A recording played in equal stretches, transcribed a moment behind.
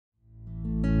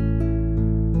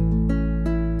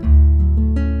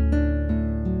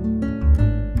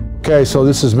Okay, so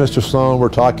this is Mr. Sloan. We're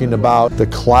talking about the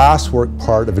classwork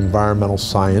part of environmental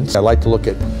science. I like to look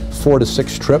at 4 to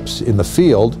 6 trips in the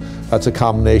field. That's a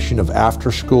combination of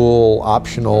after-school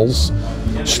optionals,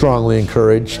 strongly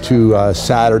encouraged, to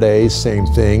Saturdays, same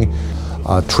thing.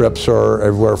 Trips are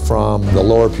everywhere from the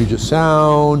lower Puget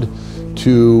Sound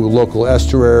to local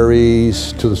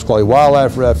estuaries, to the Squally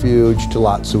Wildlife Refuge, to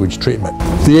lot sewage treatment.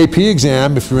 The AP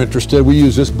exam, if you're interested, we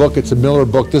use this book. It's a Miller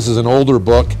book. This is an older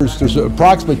book. There's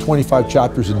approximately 25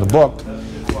 chapters in the book.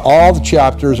 All the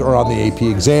chapters are on the AP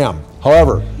exam.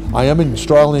 However, I am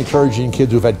strongly encouraging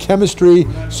kids who've had chemistry,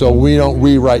 so we don't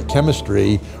rewrite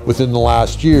chemistry within the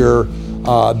last year.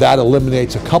 That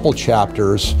eliminates a couple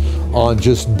chapters on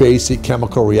just basic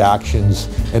chemical reactions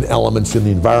and elements in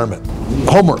the environment.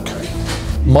 Homework.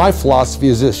 My philosophy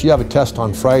is this: you have a test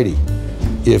on Friday.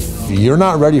 If you're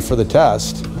not ready for the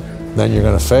test, then you're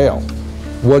going to fail.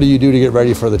 What do you do to get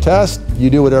ready for the test? You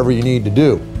do whatever you need to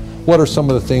do. What are some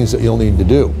of the things that you'll need to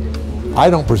do? I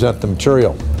don't present the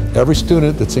material. Every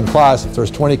student that's in class, if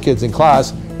there's 20 kids in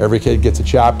class, every kid gets a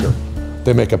chapter.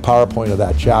 They make a PowerPoint of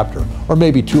that chapter, or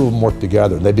maybe 2 of them work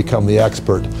together. They become the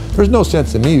expert. There's no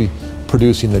sense in me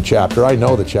producing the chapter. I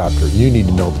know the chapter. You need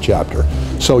to know the chapter.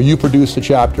 So you produce the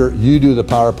chapter, you do the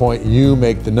PowerPoint, you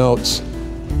make the notes.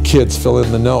 Kids fill in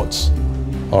the notes.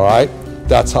 All right?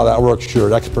 That's how that works. You're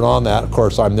an expert on that. Of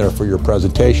course, I'm there for your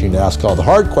presentation to ask all the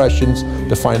hard questions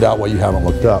to find out what you haven't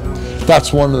looked up.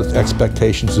 That's one of the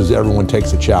expectations, is everyone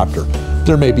takes a chapter.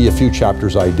 There may be a few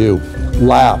chapters I do.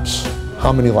 Labs.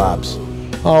 How many labs?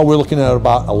 Oh, we're looking at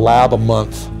about a lab a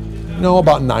month. No,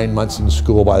 about 9 months in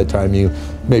school by the time you,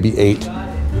 maybe 8.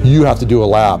 You have to do a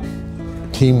lab.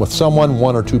 Team with someone,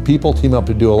 1 or 2 people, team up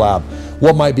to do a lab.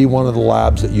 What might be one of the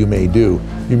labs that you may do?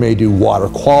 You may do water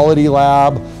quality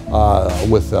lab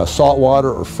with salt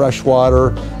water or fresh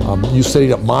water. You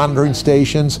setting up monitoring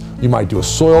stations. You might do a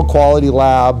soil quality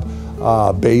lab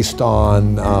based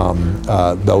on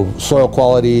the soil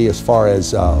quality as far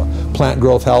as plant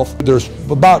growth health. There's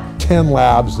about 10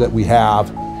 labs that we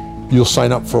have. You'll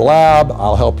sign up for a lab.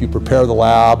 I'll help you prepare the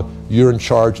lab. You're in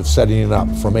charge of setting it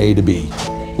up from A to B.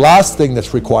 Last thing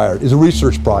that's required is a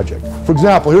research project. For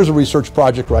example, here's a research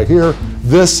project right here.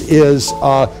 This is,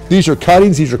 these are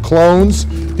cuttings, these are clones.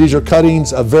 These are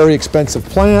cuttings of very expensive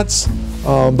plants.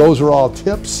 Those are all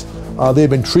tips. They've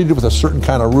been treated with a certain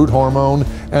kind of root hormone,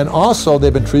 and also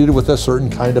they've been treated with a certain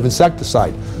kind of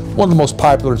insecticide, one of the most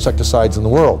popular insecticides in the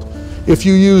world. If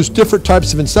you use different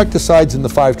types of insecticides in the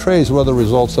 5 trays, what are the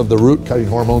results of the root cutting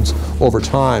hormones over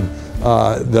time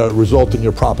that result in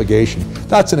your propagation?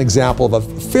 That's an example of a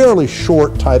fairly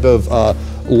short type of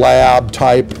lab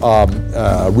type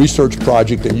research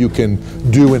project that you can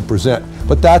do and present.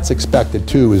 But that's expected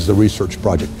too, is the research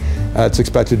project. It's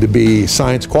expected to be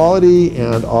science quality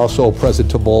and also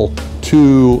presentable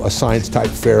to a science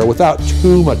type fair without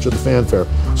too much of the fanfare.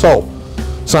 So,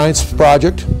 science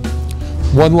project,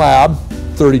 1 lab,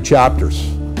 30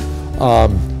 chapters.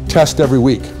 Test every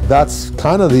week. That's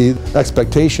kind of the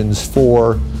expectations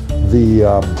for the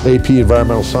AP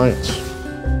Environmental Science.